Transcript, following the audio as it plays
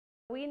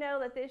We know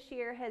that this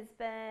year has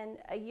been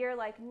a year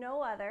like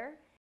no other.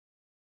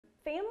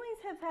 Families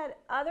have had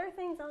other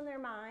things on their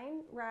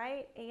mind,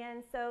 right?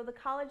 And so the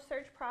college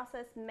search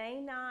process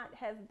may not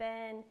have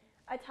been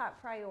a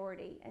top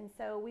priority. And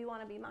so we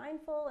want to be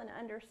mindful and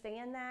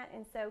understand that.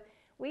 And so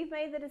we've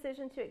made the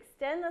decision to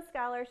extend the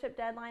scholarship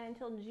deadline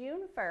until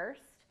June 1st.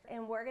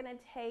 And we're going to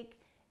take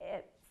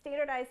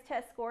standardized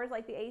test scores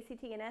like the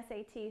ACT and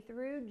SAT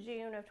through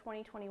June of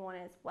 2021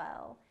 as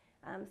well.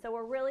 So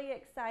we're really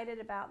excited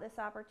about this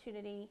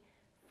opportunity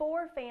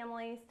for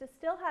families to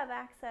still have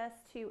access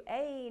to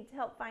aid to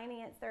help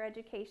finance their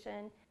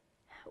education.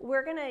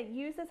 We're going to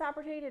use this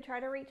opportunity to try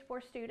to reach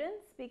more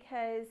students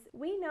because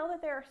we know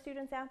that there are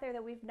students out there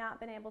that we've not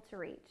been able to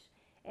reach.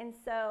 And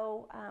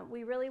so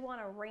we really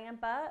want to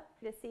ramp up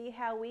to see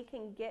how we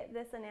can get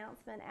this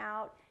announcement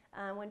out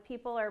when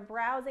people are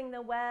browsing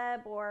the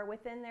web or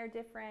within their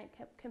different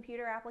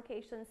computer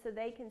applications so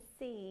they can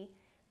see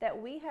that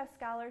we have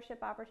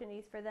scholarship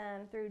opportunities for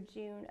them through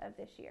June of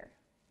this year.